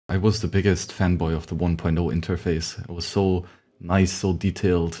I was the biggest fanboy of the 1.0 interface. It was so nice, so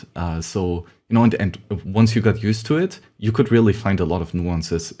detailed. So, you know, and once you got used to it, you could really find a lot of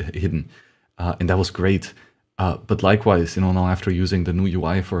nuances hidden. And that was great. But likewise, you know, now after using the new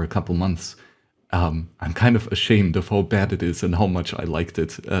UI for a couple months, I'm kind of ashamed of how bad it is and how much I liked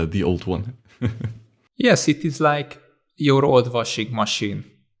it, the old one. Yes, it is like your old washing machine,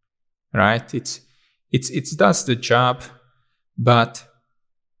 right? It does the job, but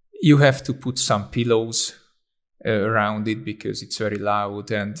you have to put some pillows around it because it's very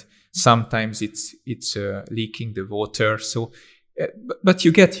loud, and sometimes it's leaking the water. So, but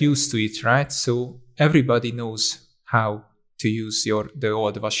you get used to it, right? So everybody knows how to use the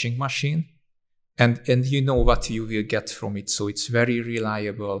old washing machine, and you know what you will get from it. So it's very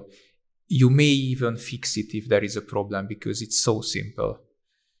reliable. You may even fix it if there is a problem because it's so simple.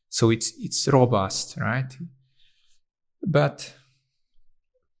 So it's robust, right? But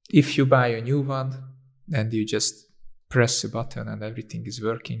if you buy a new one and you just press a button and everything is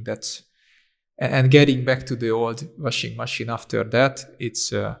working, and getting back to the old washing machine after that,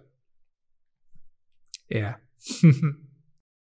 it's yeah.